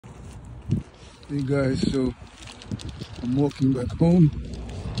Hey guys, so I'm walking back home.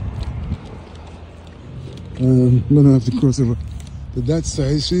 I'm gonna have to cross over to that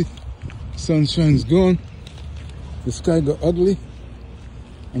side. See, sunshine's gone, the sky got ugly,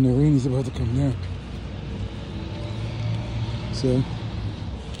 and the rain is about to come down. So,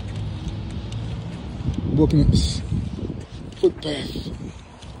 walking up this footpath,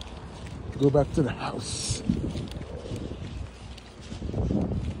 go back to the house.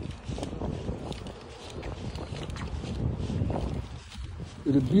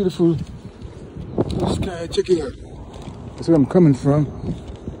 With a beautiful blue sky, check it out. That's where I'm coming from.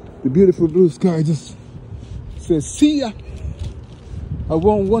 The beautiful blue sky just says, see ya. I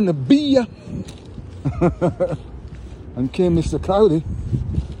won't want to be ya. And came Mr. Cloudy.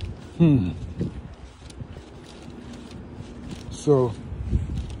 So,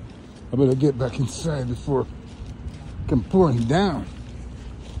 I better get back inside before it can pouring down.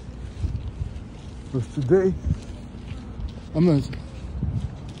 But today, I'm not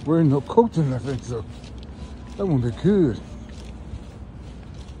wearing no coat or nothing, so that won't be good.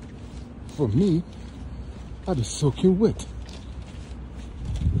 For me, I'll be soaking wet.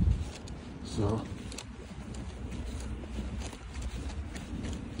 So,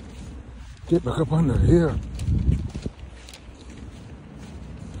 get back up under here.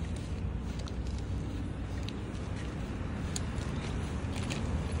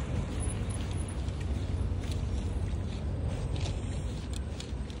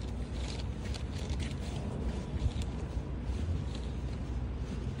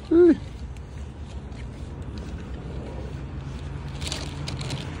 Hey.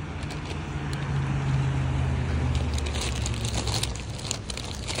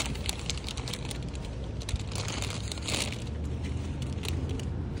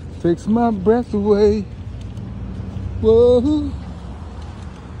 Takes my breath away. Whoa.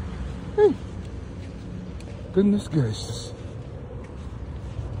 Hey. Goodness gracious.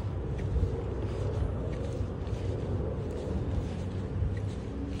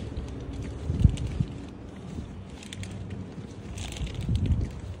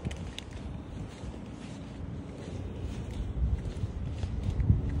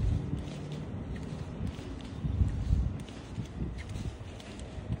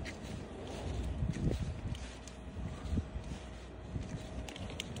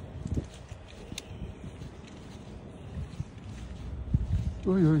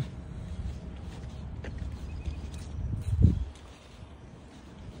 Oi, oi.